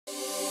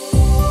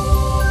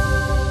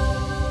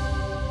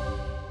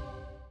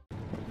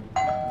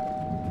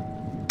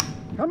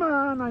Come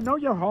on, I know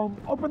you're home.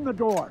 Open the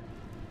door.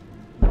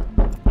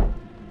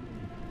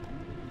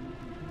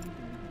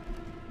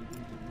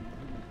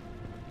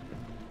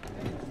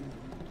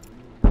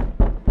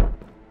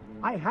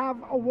 I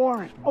have a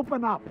warrant.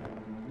 Open up.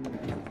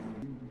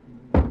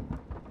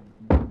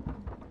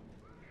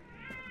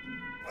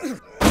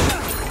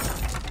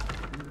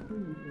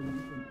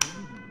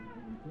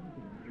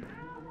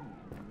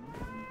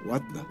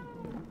 What the?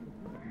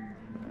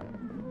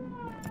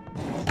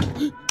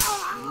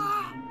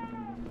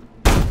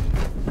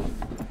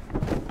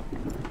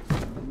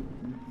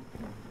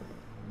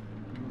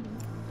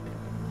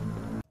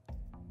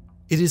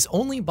 It is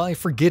only by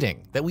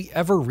forgetting that we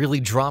ever really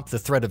drop the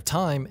thread of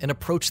time and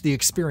approach the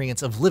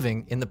experience of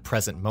living in the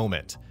present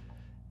moment.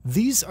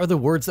 These are the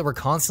words that were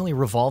constantly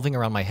revolving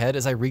around my head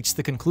as I reached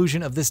the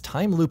conclusion of this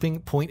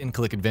time-looping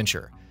point-and-click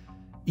adventure.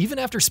 Even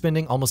after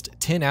spending almost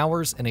 10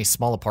 hours in a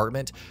small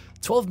apartment,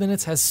 12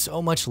 minutes has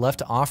so much left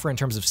to offer in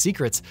terms of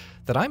secrets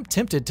that I'm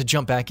tempted to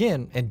jump back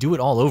in and do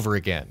it all over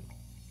again.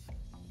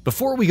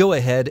 Before we go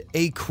ahead,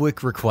 a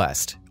quick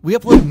request. We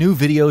upload new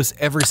videos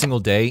every single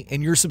day,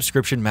 and your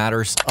subscription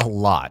matters a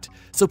lot.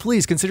 So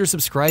please consider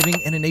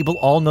subscribing and enable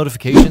all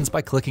notifications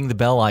by clicking the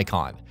bell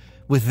icon.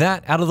 With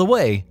that out of the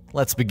way,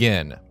 let's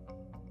begin.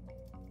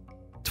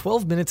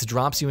 12 minutes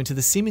drops you into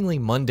the seemingly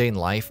mundane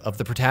life of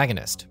the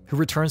protagonist, who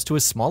returns to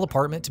his small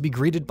apartment to be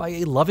greeted by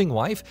a loving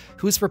wife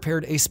who has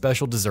prepared a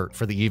special dessert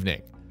for the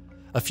evening.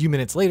 A few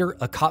minutes later,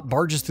 a cop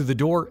barges through the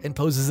door and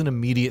poses an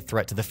immediate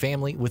threat to the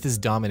family with his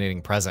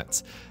dominating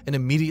presence, and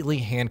immediately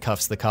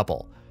handcuffs the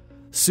couple.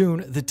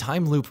 Soon, the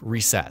time loop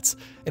resets,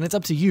 and it's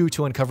up to you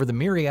to uncover the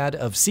myriad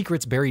of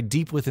secrets buried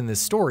deep within this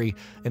story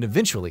and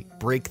eventually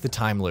break the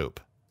time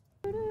loop.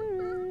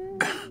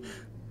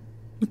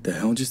 What the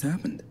hell just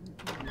happened?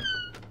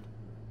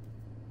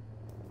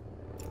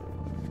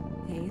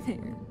 Hey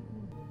there.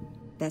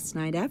 Best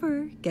night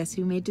ever. Guess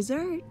who made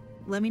dessert?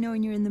 Let me know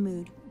when you're in the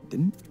mood.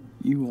 Didn't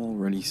you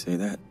already say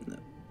that?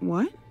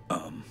 What?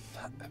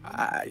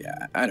 I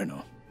don't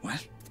know.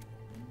 What?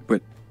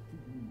 But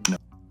no.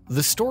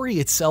 The story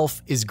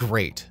itself is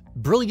great,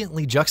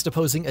 brilliantly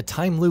juxtaposing a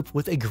time loop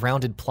with a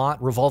grounded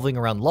plot revolving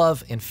around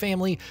love and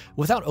family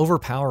without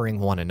overpowering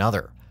one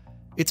another.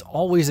 It's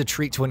always a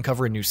treat to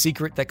uncover a new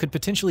secret that could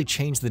potentially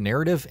change the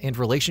narrative and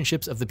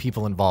relationships of the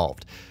people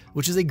involved,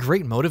 which is a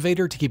great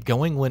motivator to keep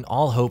going when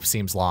all hope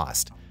seems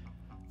lost.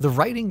 The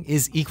writing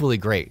is equally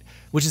great,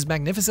 which is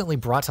magnificently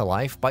brought to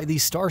life by the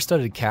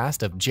star-studded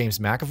cast of James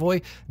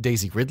McAvoy,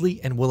 Daisy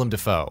Ridley, and Willem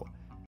Dafoe.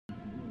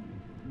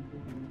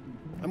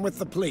 I'm with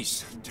the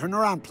police. Turn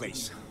around,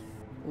 please.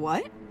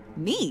 What?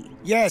 Me?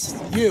 Yes,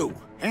 you.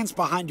 Hands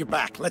behind your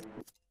back. Let's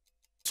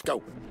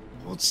go.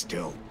 Hold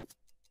still.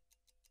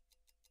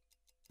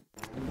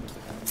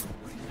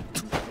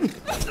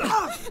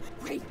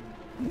 Wait.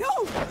 No!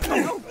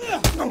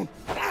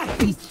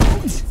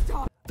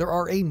 Stop. There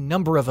are a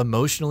number of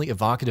emotionally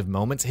evocative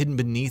moments hidden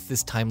beneath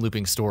this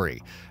time-looping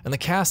story, and the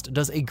cast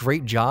does a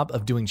great job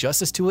of doing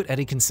justice to it at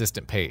a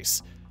consistent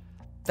pace.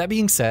 That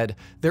being said,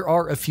 there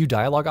are a few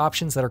dialogue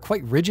options that are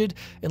quite rigid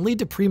and lead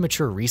to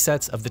premature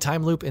resets of the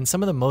time loop in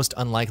some of the most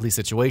unlikely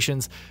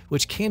situations,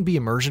 which can be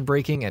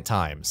immersion-breaking at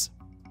times.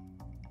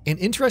 An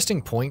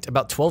interesting point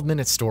about 12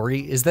 Minutes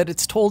story is that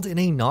it's told in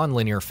a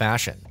non-linear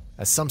fashion,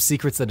 as some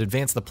secrets that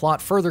advance the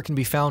plot further can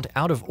be found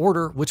out of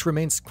order, which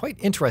remains quite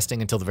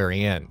interesting until the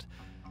very end.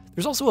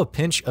 There's also a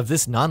pinch of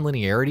this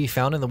non-linearity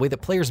found in the way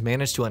that players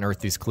manage to unearth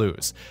these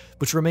clues,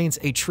 which remains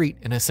a treat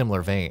in a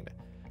similar vein.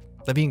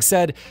 That being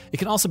said, it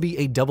can also be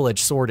a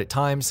double-edged sword at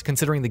times,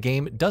 considering the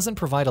game doesn't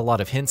provide a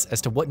lot of hints as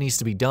to what needs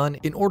to be done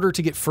in order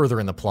to get further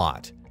in the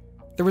plot.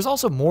 There was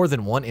also more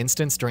than one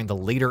instance during the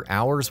later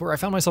hours where I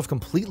found myself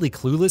completely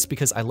clueless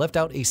because I left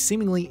out a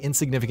seemingly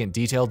insignificant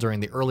detail during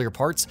the earlier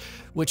parts,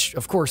 which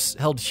of course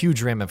held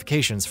huge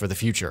ramifications for the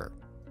future.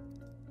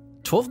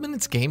 12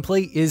 Minutes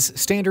gameplay is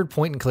standard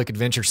point-and-click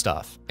adventure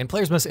stuff, and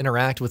players must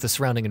interact with the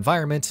surrounding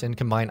environment and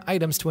combine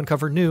items to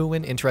uncover new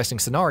and interesting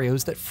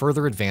scenarios that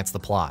further advance the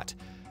plot.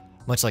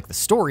 Much like the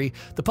story,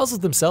 the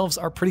puzzles themselves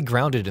are pretty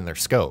grounded in their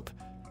scope.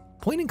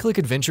 Point-and-click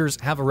adventures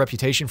have a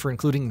reputation for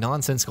including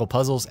nonsensical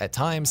puzzles at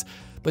times,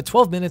 but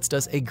 12 Minutes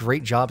does a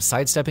great job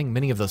sidestepping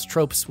many of those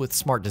tropes with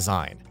smart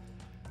design.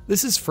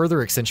 This is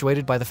further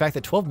accentuated by the fact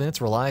that 12 Minutes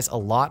relies a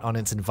lot on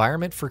its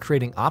environment for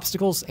creating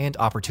obstacles and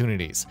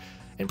opportunities,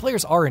 and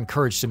players are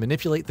encouraged to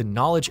manipulate the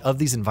knowledge of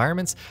these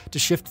environments to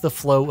shift the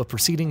flow of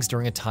proceedings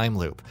during a time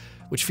loop,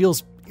 which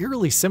feels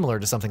eerily similar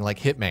to something like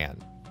Hitman.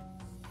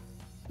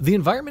 The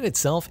environment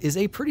itself is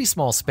a pretty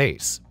small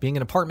space, being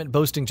an apartment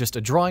boasting just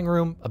a drawing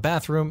room, a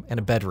bathroom, and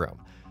a bedroom.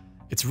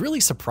 It's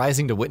really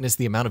surprising to witness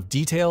the amount of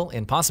detail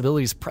and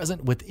possibilities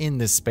present within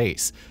this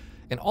space,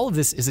 and all of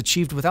this is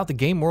achieved without the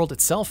game world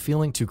itself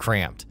feeling too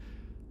cramped.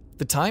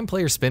 The time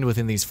players spend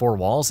within these four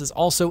walls is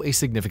also a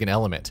significant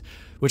element,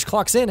 which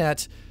clocks in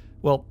at,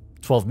 well,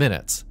 12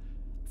 minutes.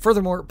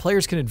 Furthermore,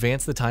 players can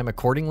advance the time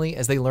accordingly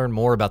as they learn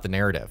more about the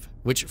narrative,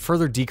 which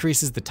further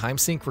decreases the time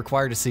sink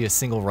required to see a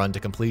single run to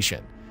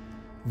completion.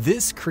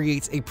 This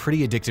creates a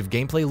pretty addictive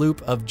gameplay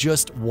loop of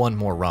just one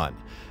more run,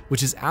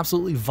 which is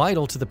absolutely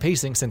vital to the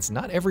pacing since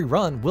not every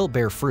run will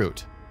bear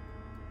fruit.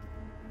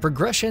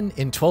 Progression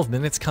in 12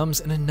 minutes comes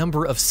in a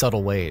number of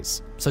subtle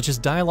ways, such as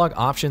dialogue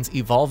options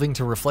evolving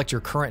to reflect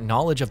your current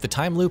knowledge of the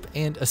time loop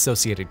and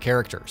associated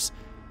characters.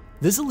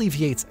 This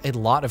alleviates a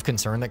lot of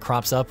concern that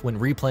crops up when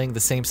replaying the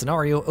same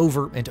scenario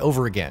over and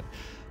over again,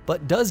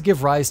 but does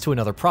give rise to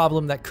another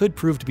problem that could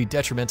prove to be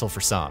detrimental for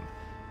some.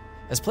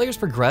 As players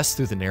progress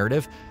through the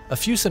narrative, a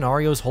few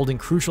scenarios holding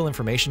crucial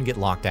information get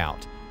locked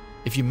out.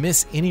 If you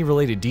miss any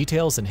related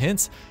details and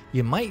hints,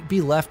 you might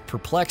be left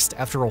perplexed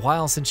after a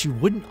while since you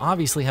wouldn't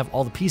obviously have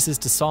all the pieces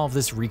to solve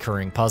this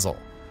recurring puzzle.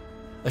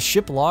 A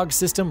ship log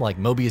system like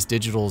Mobius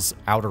Digital's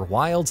Outer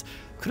Wilds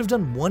could have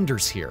done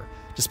wonders here,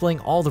 displaying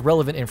all the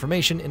relevant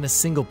information in a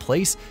single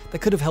place that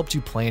could have helped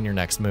you plan your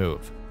next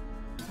move.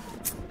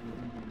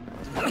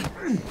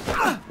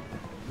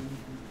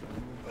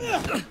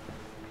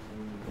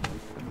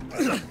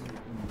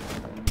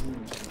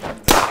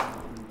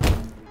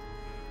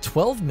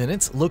 "12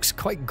 Minutes" looks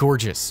quite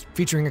gorgeous,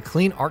 featuring a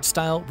clean art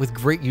style with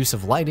great use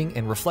of lighting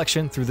and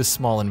reflection through the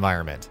small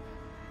environment.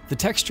 The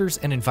textures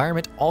and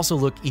environment also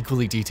look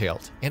equally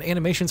detailed, and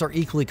animations are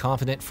equally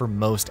confident for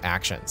most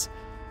actions.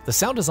 The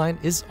sound design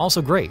is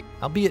also great,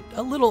 albeit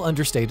a little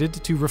understated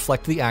to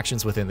reflect the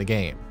actions within the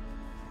game.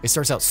 It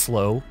starts out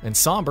slow and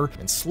somber,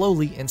 and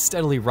slowly and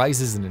steadily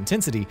rises in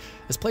intensity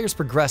as players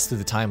progress through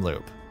the time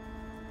loop.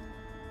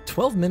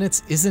 12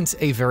 Minutes isn't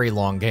a very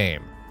long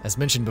game. As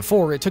mentioned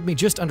before, it took me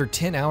just under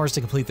 10 hours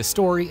to complete the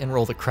story and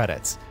roll the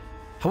credits.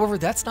 However,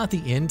 that's not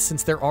the end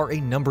since there are a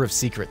number of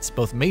secrets,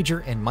 both major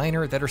and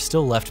minor, that are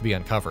still left to be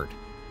uncovered.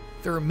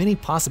 There are many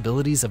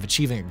possibilities of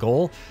achieving a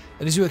goal,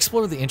 and as you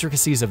explore the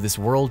intricacies of this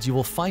world, you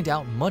will find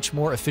out much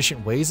more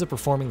efficient ways of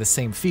performing the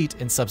same feat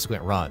in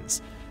subsequent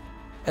runs.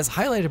 As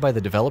highlighted by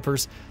the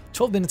developers,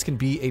 12 Minutes can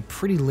be a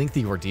pretty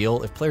lengthy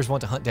ordeal if players want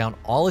to hunt down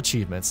all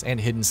achievements and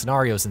hidden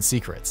scenarios and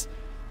secrets.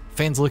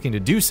 Fans looking to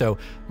do so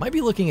might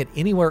be looking at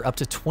anywhere up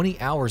to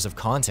 20 hours of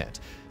content,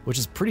 which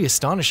is pretty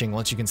astonishing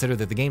once you consider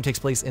that the game takes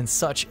place in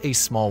such a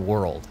small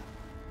world.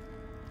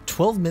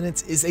 12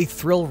 Minutes is a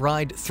thrill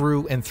ride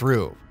through and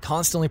through,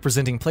 constantly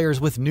presenting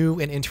players with new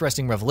and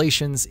interesting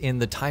revelations in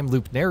the time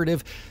loop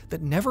narrative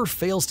that never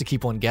fails to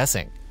keep one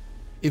guessing.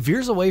 It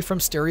veers away from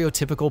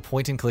stereotypical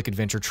point-and-click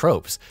adventure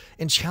tropes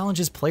and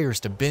challenges players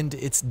to bend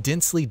its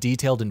densely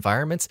detailed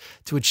environments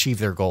to achieve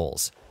their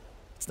goals.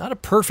 It's not a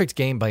perfect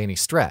game by any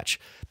stretch,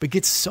 but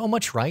gets so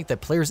much right that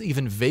players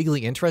even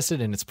vaguely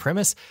interested in its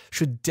premise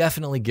should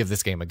definitely give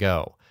this game a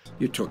go.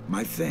 You took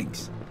my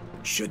things.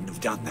 Shouldn't have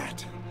done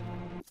that.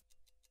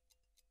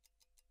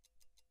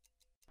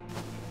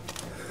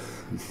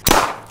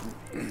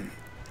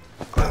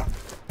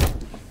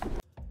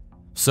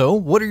 So,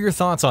 what are your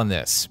thoughts on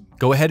this?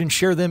 Go ahead and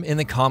share them in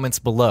the comments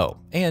below.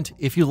 And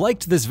if you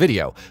liked this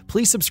video,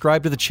 please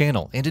subscribe to the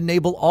channel and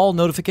enable all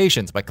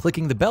notifications by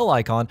clicking the bell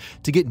icon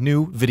to get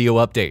new video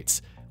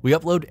updates. We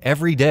upload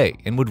every day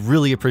and would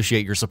really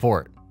appreciate your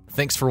support.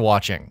 Thanks for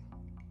watching.